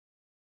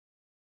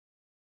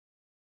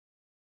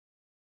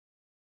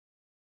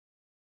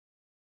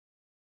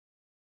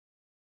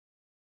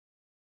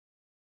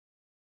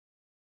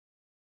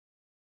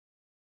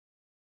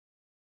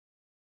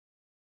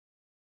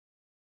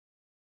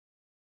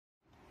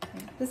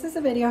This is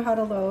a video how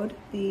to load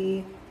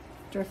the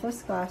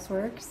Driftless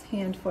Glassworks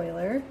hand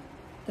foiler.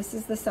 This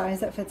is the size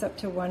that fits up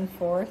to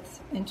 1/4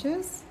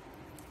 inches.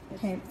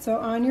 Okay, so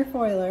on your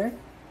foiler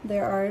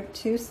there are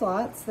two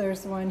slots.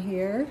 There's one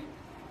here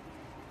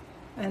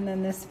and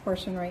then this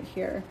portion right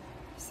here.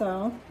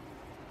 So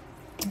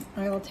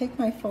I will take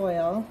my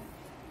foil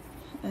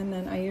and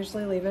then I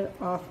usually leave it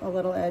off a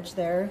little edge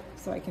there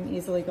so I can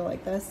easily go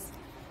like this.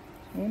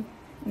 Okay.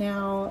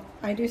 Now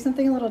I do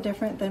something a little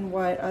different than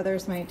what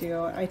others might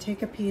do. I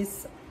take a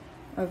piece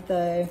of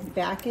the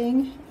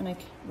backing and I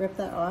rip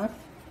that off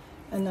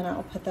and then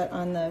I'll put that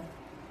on the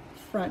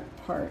front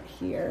part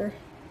here,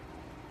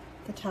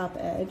 the top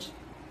edge.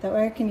 That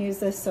way I can use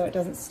this so it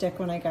doesn't stick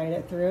when I guide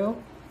it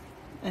through.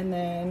 And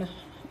then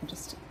I'll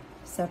just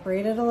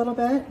separate it a little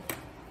bit.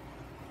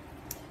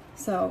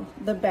 So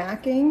the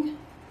backing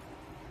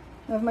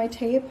of my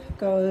tape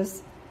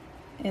goes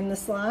in the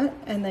slot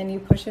and then you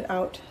push it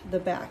out the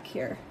back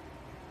here.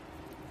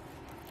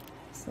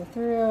 So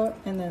through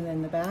and then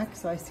in the back,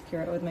 so I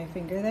secure it with my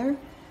finger there.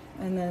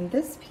 And then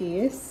this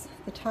piece,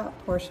 the top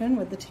portion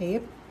with the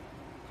tape,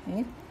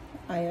 okay,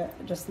 I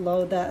just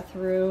load that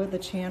through the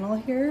channel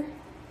here.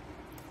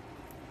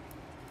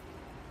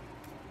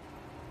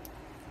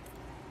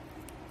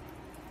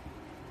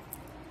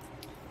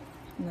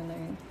 And then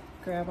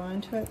I grab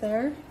onto it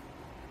there.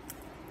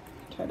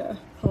 Try to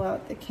pull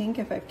out the kink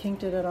if I've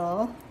kinked it at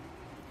all.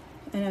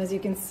 And as you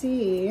can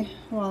see,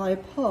 while I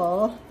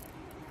pull,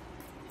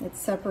 it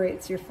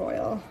separates your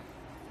foil.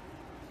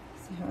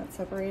 See how it's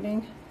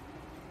separating?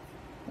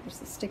 There's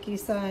the sticky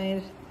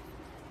side.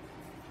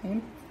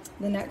 Okay.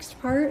 The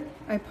next part,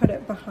 I put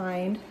it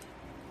behind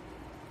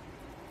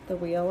the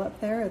wheel up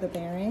there, or the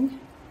bearing.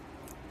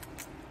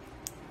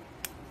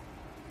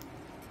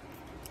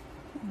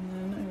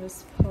 And then I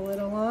just pull it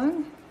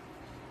along.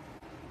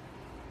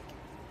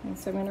 And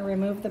so I'm going to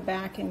remove the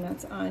backing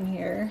that's on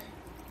here.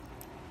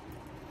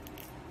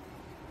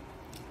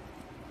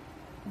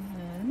 And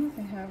then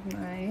I have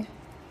my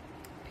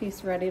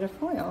piece ready to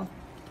foil.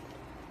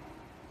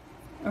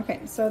 Okay,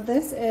 so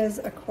this is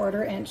a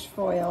 1/4 inch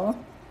foil.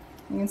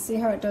 You can see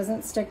how it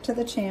doesn't stick to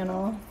the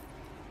channel.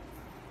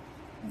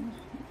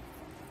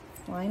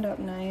 It's lined up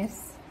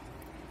nice.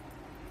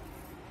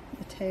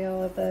 The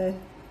tail of the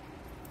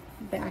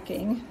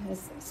backing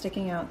is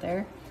sticking out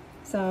there.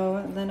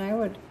 So then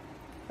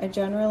I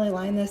generally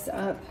line this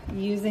up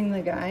using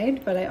the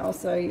guide, but I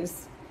also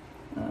use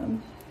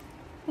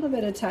a little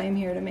bit of time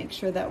here to make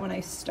sure that when I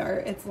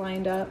start it's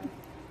lined up,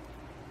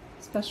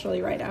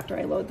 especially right after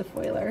I load the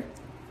foiler.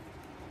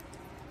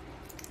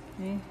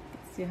 Okay,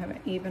 so you have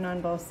it even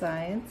on both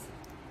sides.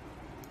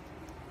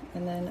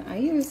 And then I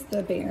use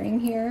the bearing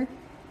here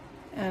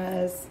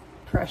as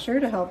pressure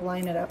to help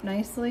line it up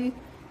nicely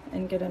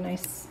and get a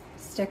nice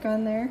stick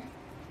on there.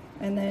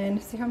 And then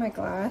see how my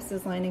glass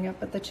is lining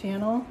up at the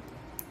channel?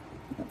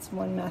 That's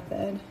one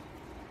method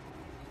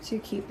to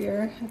keep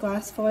your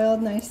glass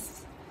foiled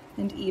nice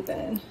and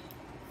even.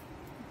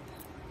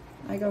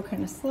 I go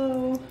kind of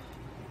slow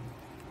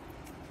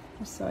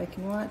just so I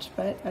can watch,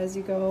 but as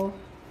you go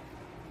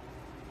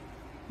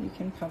you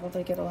can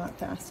probably get a lot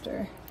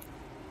faster,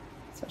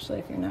 especially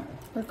if you're not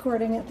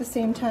recording at the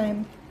same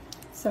time.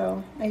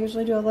 So I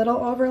usually do a little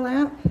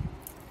overlap.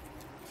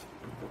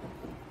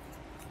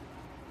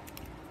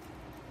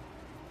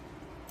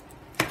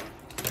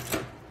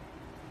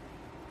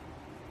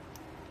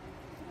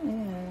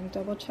 And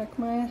double check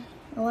my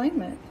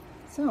alignment.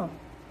 So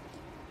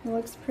it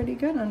looks pretty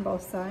good on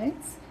both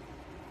sides.